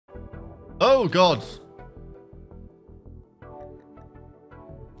Oh, God.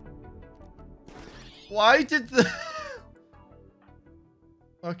 Why did the...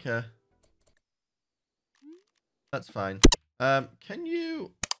 Okay. That's fine. Can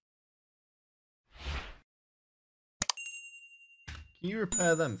you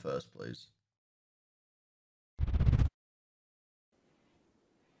repair them first, please?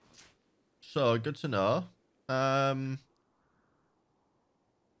 So, good to know.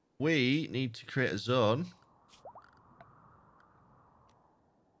 We need to create a zone.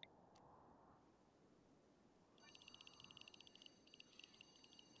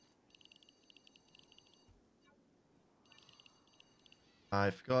 I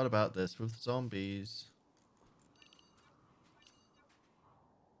forgot about this with zombies.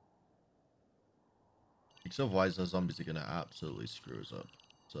 Because otherwise those zombies are going to absolutely screw us up.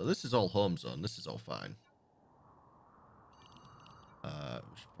 So this is all home zone. This is all fine. We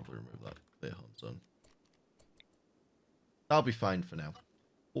should probably remove that clear home zone. That'll be fine for now.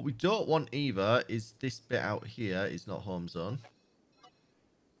 What we don't want either is this bit out here is not home zone.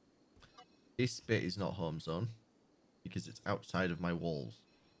 This bit is not home zone because it's outside of my walls,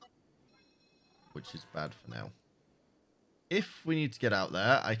 which is bad for now. If we need to get out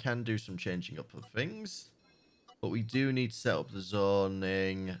there, I can do some changing up of things, but we do need to set up the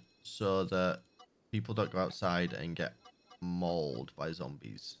zoning so that people don't go outside and get mauled by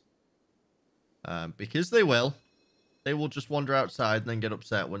zombies. Because they will. They will just wander outside and then get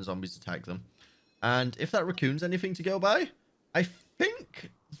upset when zombies attack them. And if that raccoon's anything to go by, I think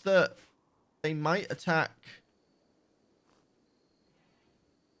that they might attack...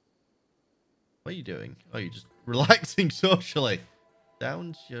 What are you doing? Oh, you're just relaxing socially.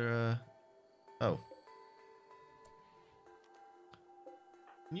 Down your... Oh.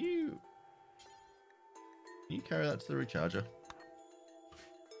 Can you carry that to the recharger?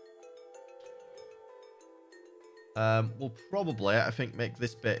 We'll probably, I think, make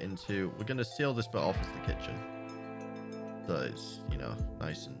this bit into... We're going to seal this bit off as the kitchen. So it's, you know,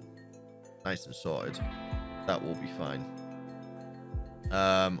 nice and sorted. That will be fine.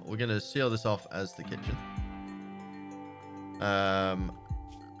 We're going to seal this off as the kitchen.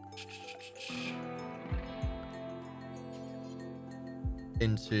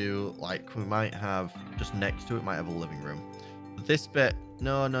 Into, like, we might have, just next to it, might have a living room. This bit,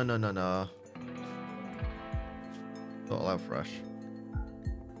 no. Don't allow fresh.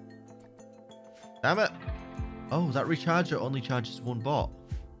 Damn it. Oh, that recharger only charges one bot.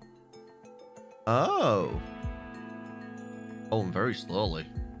 Oh. Oh, and very slowly.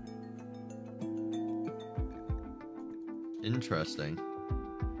 Interesting.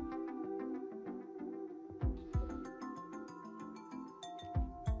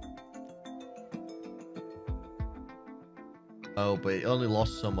 Oh, but it only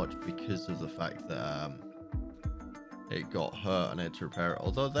lost so much because of the fact that it got hurt and I had to repair it.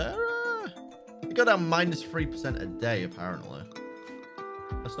 Although it got down -3% a day, apparently.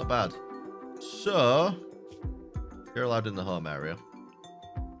 That's not bad. So, you're allowed in the home area.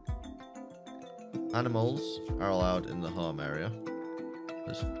 Animals are allowed in the home area.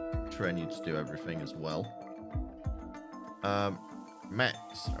 Let's train you to do everything as well.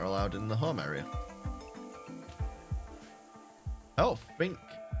 Mechs are allowed in the home area. I don't think,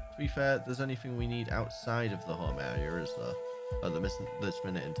 to be fair, there's anything we need outside of the home area, is there? At this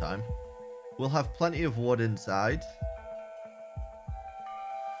minute in time. We'll have plenty of wood inside.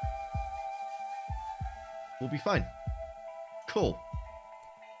 We'll be fine. Cool.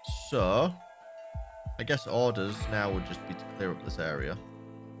 So, I guess orders now would just be to clear up this area.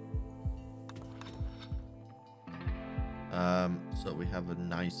 So we have a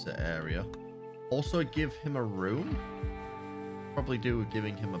nicer area. Also give him a room. Probably do with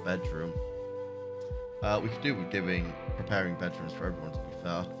giving him a bedroom. We could do with preparing bedrooms for everyone, to be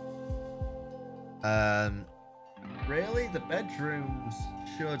fair. Really, the bedrooms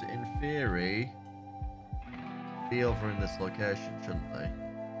should, in theory, be over in this location, shouldn't they?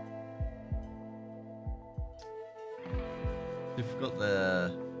 We've got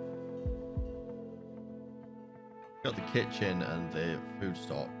the kitchen and the food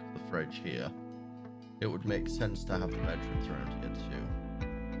stock, the fridge here. It would make sense to have the bedrooms around here too.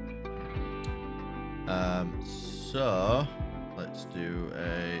 So let's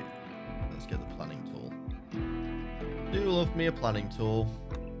get the planning tool. Do love me a planning tool.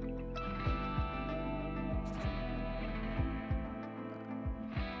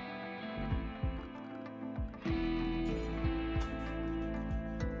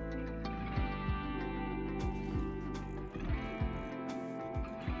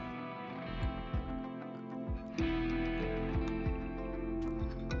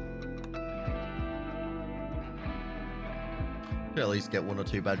 Could at least get 1 or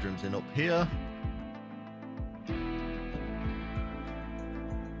 2 bedrooms in up here.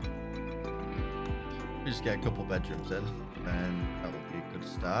 Just get a couple bedrooms in, and that would be a good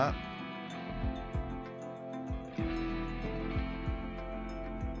start.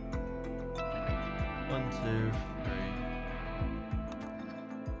 One, two,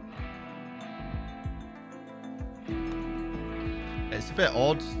 three. It's a bit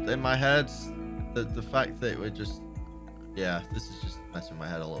odd in my head, the fact that we're just, yeah, this is just messing my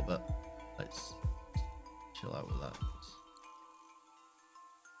head a little bit. Let's chill out with that.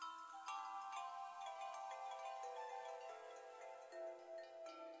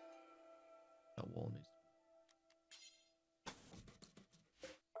 That wall needs.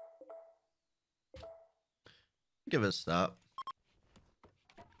 Give it a start.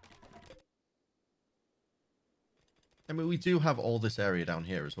 I mean, we do have all this area down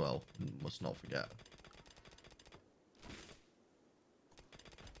here as well. Must not forget.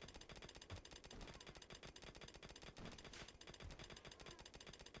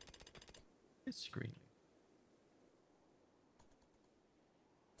 It's screening.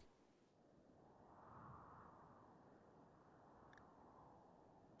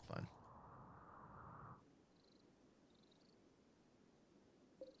 Fine.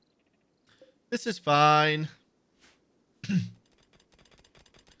 This is fine.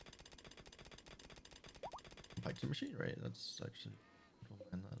 Back to machine rate. That's actually, I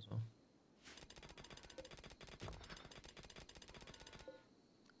don't mind that as well.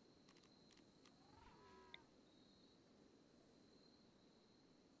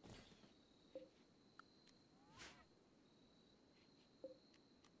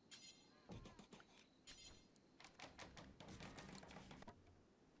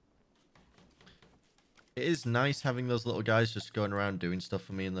 It is nice having those little guys just going around doing stuff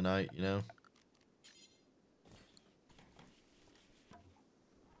for me in the night, you know?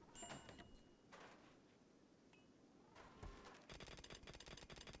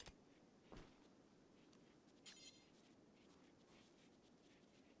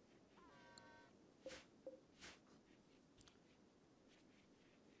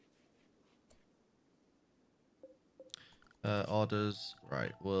 Orders.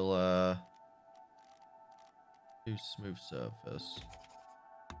 Right, we'll do smooth surface.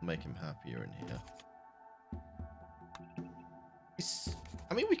 Make him happier in here.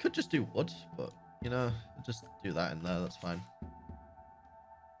 I mean, we could just do wood, but, you know, just do that in there. That's fine.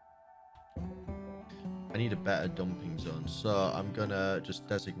 I need a better dumping zone, so I'm gonna just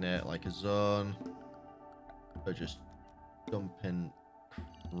designate like a zone for just dumping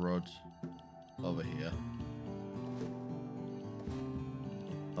crud over here.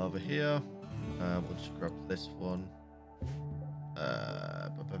 Over here. We'll just grab this one.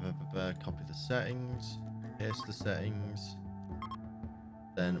 Copy the settings. Paste the settings.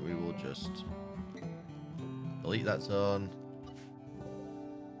 Then we will just delete that zone.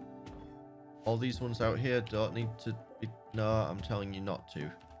 All these ones out here don't need to be... No, I'm telling you not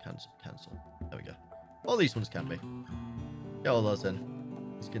to. Cancel. There we go. All these ones can be. Get all those in.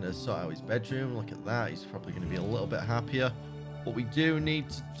 He's going to sort out his bedroom. Look at that. He's probably going to be a little bit happier. What we do need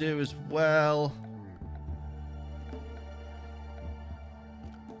to do as well...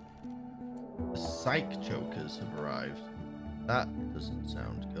 The psych chokers have arrived. That doesn't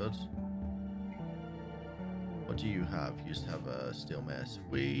sound good. What do you have? You just have a steel mace.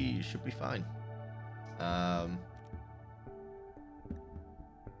 We should be fine.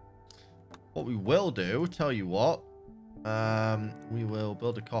 What we will do, tell you what, we will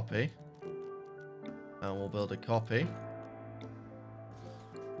build a copy. And we'll build a copy.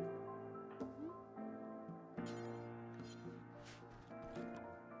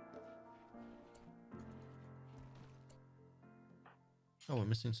 Oh, we're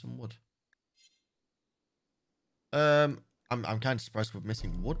missing some wood. I'm kind of surprised we're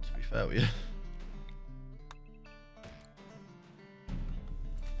missing wood, to be fair with you.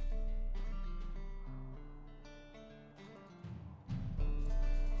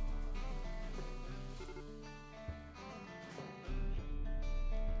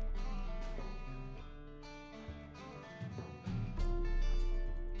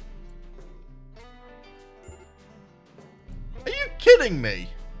 Are you kidding me?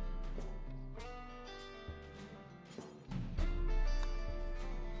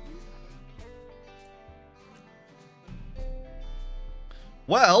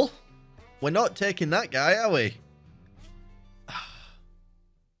 Well, we're not taking that guy, are we?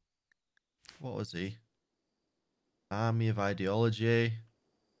 What was he? Army of Ideology.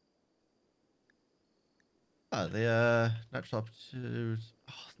 Ah, the natural aptitude.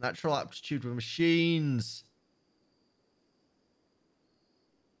 Oh, natural aptitude with machines.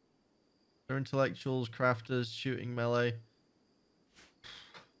 They're intellectuals, crafters, shooting melee.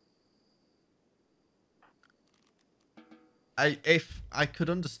 If I could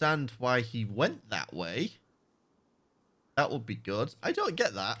understand why he went that way, that would be good. I don't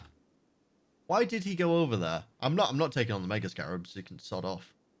get that. Why did he go over there? I'm not taking on the Mega Scarabs. He can sod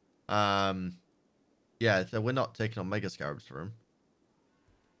off. Yeah, so we're not taking on Mega Scarabs for him.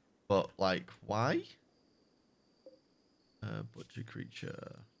 But like, why? Butcher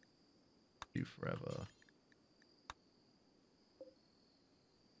creature. Do forever.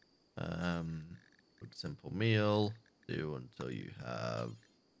 Cook simple meal. Do until you have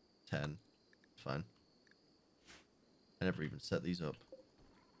 10. It's fine. I never even set these up.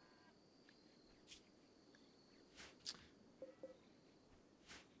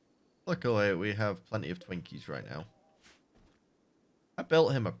 Look away, we have plenty of Twinkies right now. I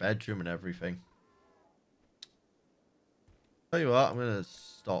built him a bedroom and everything. Tell you what, I'm gonna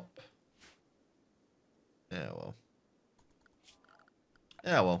stop. Yeah, well.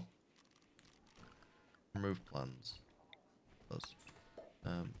 Yeah, well. Remove plans.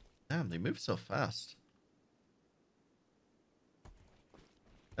 Damn, they move so fast.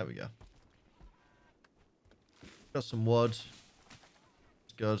 There we go. Got some wood.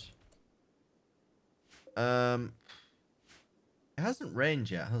 It's good. It hasn't rained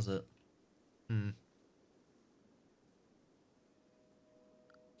yet, has it?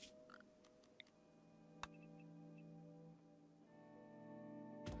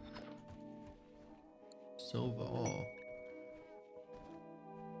 Silver ore.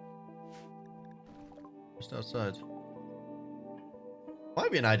 Just outside.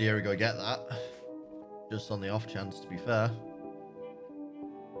 Might be an idea to go get that. Just on the off chance, to be fair.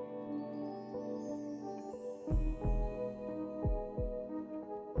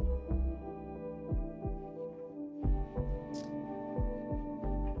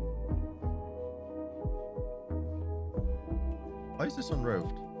 Why is this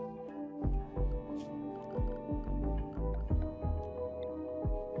unroofed?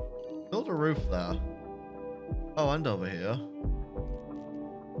 Build a roof there. Oh, and over here.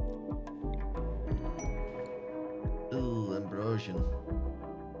 Ooh, ambrosion.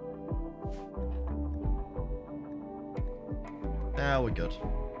 Now we're good.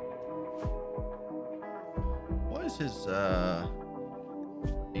 What is his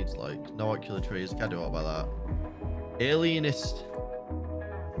needs like? No ocular trees, can't do all about that. Alienist.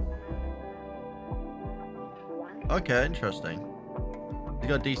 Okay, interesting. We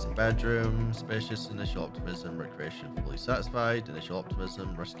got decent bedroom, spacious, initial optimism, recreation fully satisfied, initial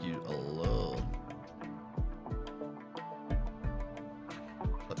optimism, rescue alone.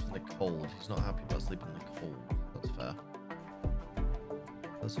 Slept in the cold. He's not happy about sleeping in the cold. That's fair.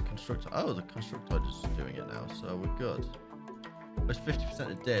 There's a constructor. Oh, the constructor is doing it now, so we're good. It's 50%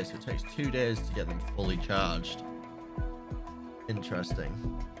 a day, so it takes 2 days to get them fully charged. Interesting.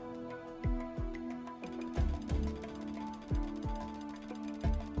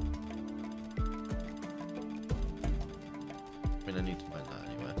 I need to find that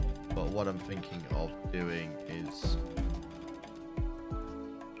anyway. But what I'm thinking of doing is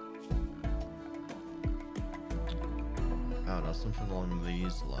I don't know, something along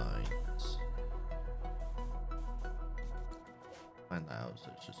these lines. Find that out so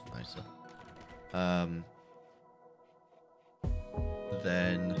it's just nicer.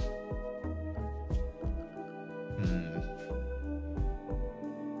 Then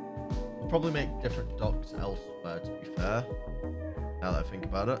we'll probably make different docks elsewhere, to be fair. Now that I think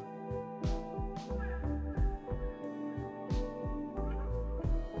about it.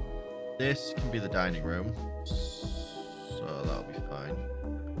 This can be the dining room, so that'll be fine.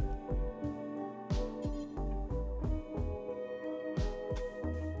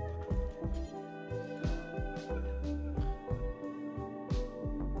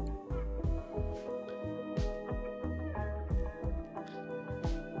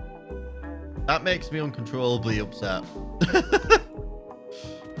 That makes me uncontrollably upset.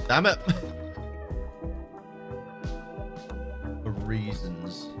 Damn it. For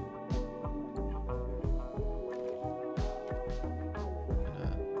reasons.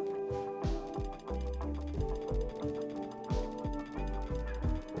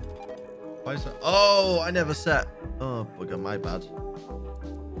 Why is that? Oh, I never set. Oh, bugger, my bad.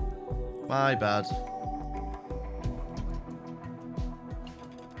 My bad.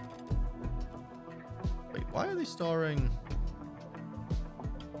 Wait, why are they storing...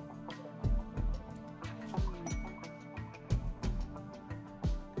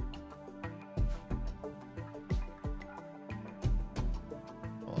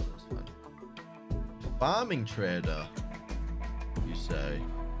 Farming trader, you say?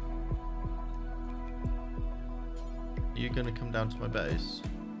 you going to come down to my base?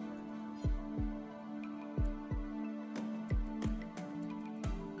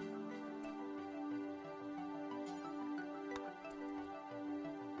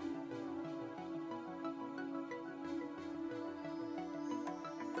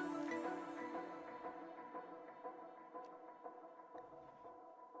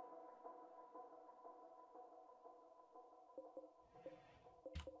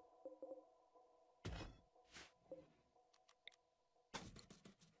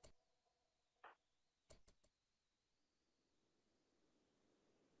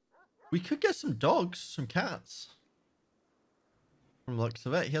 We could get some dogs, some cats. From the looks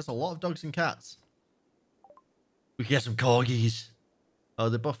of it, he has a lot of dogs and cats. We could get some corgis. Oh,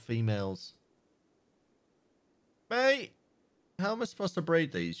 they're both females. Mate, how am I supposed to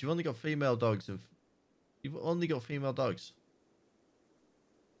breed these? You've only got female dogs and you've only got female dogs.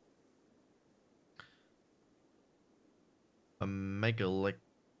 A megalocalis.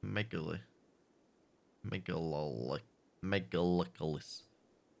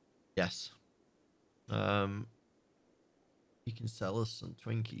 Yes. You can sell us some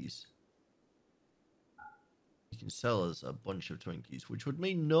Twinkies. You can sell us a bunch of Twinkies, which would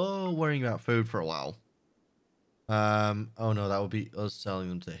mean no worrying about food for a while. Oh no, that would be us selling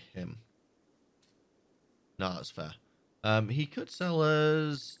them to him. No, that's fair. He could sell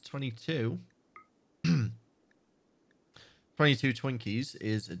us 22. 22 Twinkies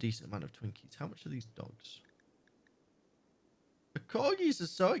is a decent amount of Twinkies. How much are these dogs? The corgis are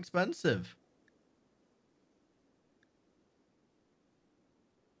so expensive.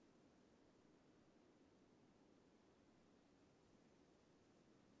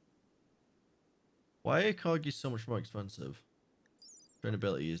 Why are corgis so much more expensive?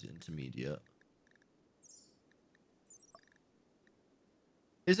 Trainability is intermediate.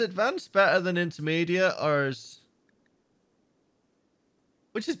 Is advanced better than intermediate, or is...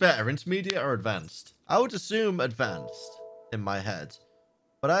 Which is better, intermediate or advanced? I would assume advanced in my head,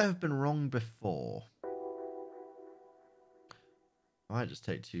 but I have been wrong before. I might just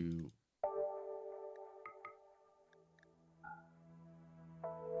take two...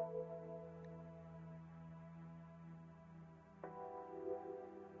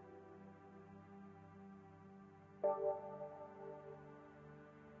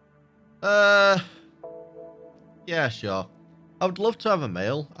 Yeah, sure. I would love to have a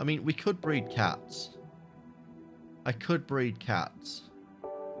male. I mean, we could breed cats. I could breed cats.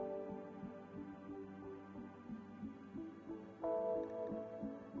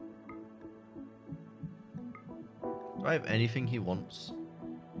 Do I have anything he wants?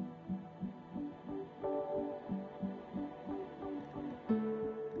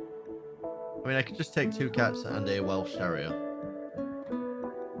 I mean, I could just take 2 cats and a Welsh Terrier.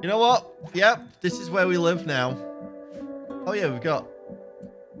 You know what? Yep, this is where we live now. Oh yeah, we've got...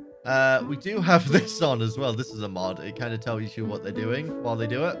 we do have this on as well. This is a mod. It kind of tells you what they're doing while they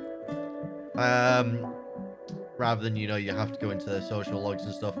do it. Rather than, you know, you have to go into their social logs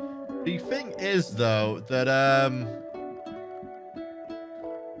and stuff. The thing is, though, that...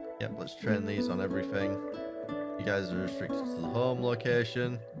 Yep, let's train these on everything. You guys are restricted to the home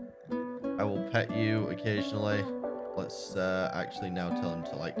location. I will pet you occasionally. Let's actually now tell him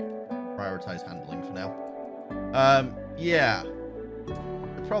to, like, prioritize handling for now. Yeah.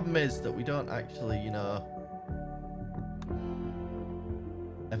 The problem is that we don't actually, you know,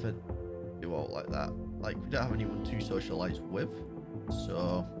 ever do all like that. Like, we don't have anyone to socialize with.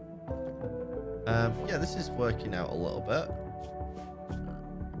 So, yeah, this is working out a little bit.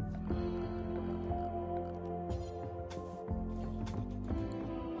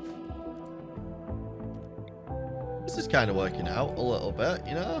 This is kind of working out a little bit,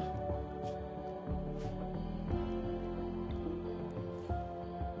 you know?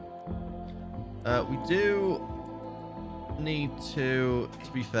 We do need to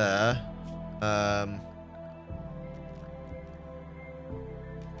be fair,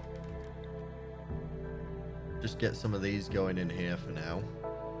 just get some of these going in here for now.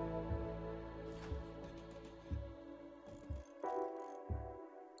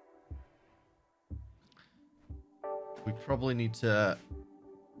 We probably need to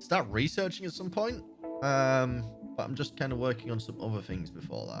start researching at some point, but I'm just kind of working on some other things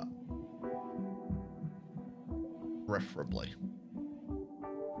before that. Preferably.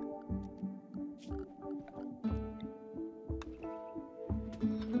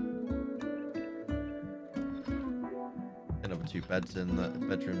 Another 2 beds in the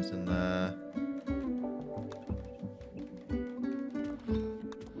bedrooms in there.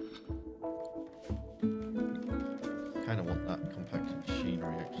 Kind of want that compacted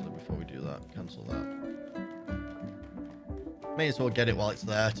machinery actually before we do that. Cancel that. May as well get it while it's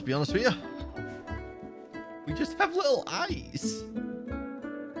there, to be honest with you. We just have little eyes.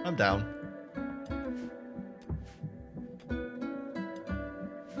 I'm down.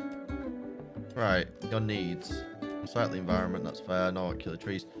 Right, your needs. Slightly environment, that's fair. No ocular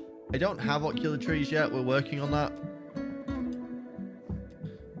trees. I don't have ocular trees yet. We're working on that.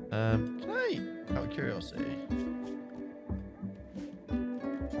 Can I, out of curiosity?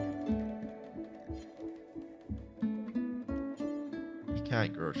 You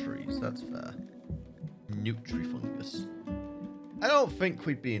can't grow trees, that's fair. Nutrifungus. I don't think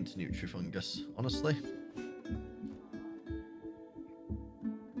we'd be into Nutrifungus, honestly.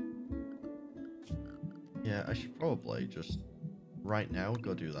 Yeah, I should probably just right now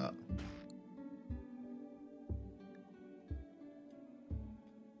go do that.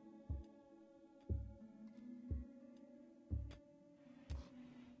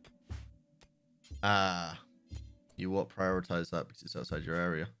 Ah, you won't prioritize that because it's outside your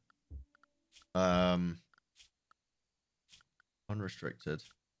area. Unrestricted.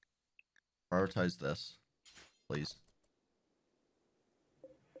 Prioritize this, please.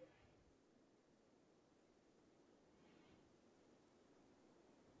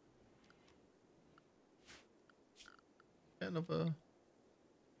 Get another...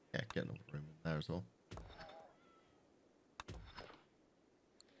 Yeah, get another room in there as well.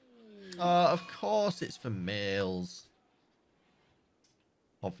 Of course it's for males.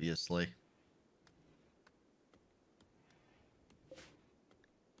 Obviously.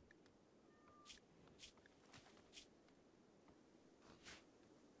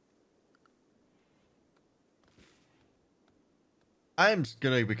 I'm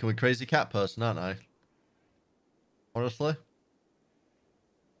gonna become a crazy cat person, aren't I? Honestly.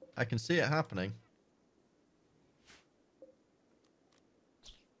 I can see it happening.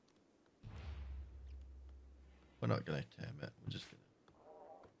 We're not gonna tame it. We're just gonna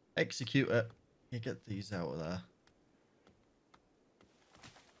execute it. You get these out of there.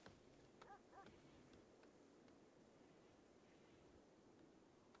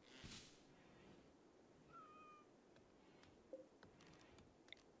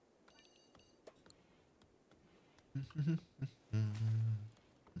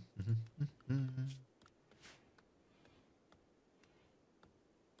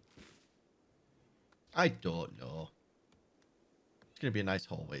 I don't know. It's going to be a nice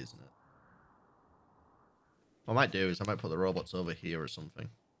hallway, isn't it? What I might do is I might put the robots over here or something.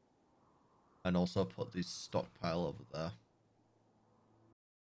 And also put this stockpile over there.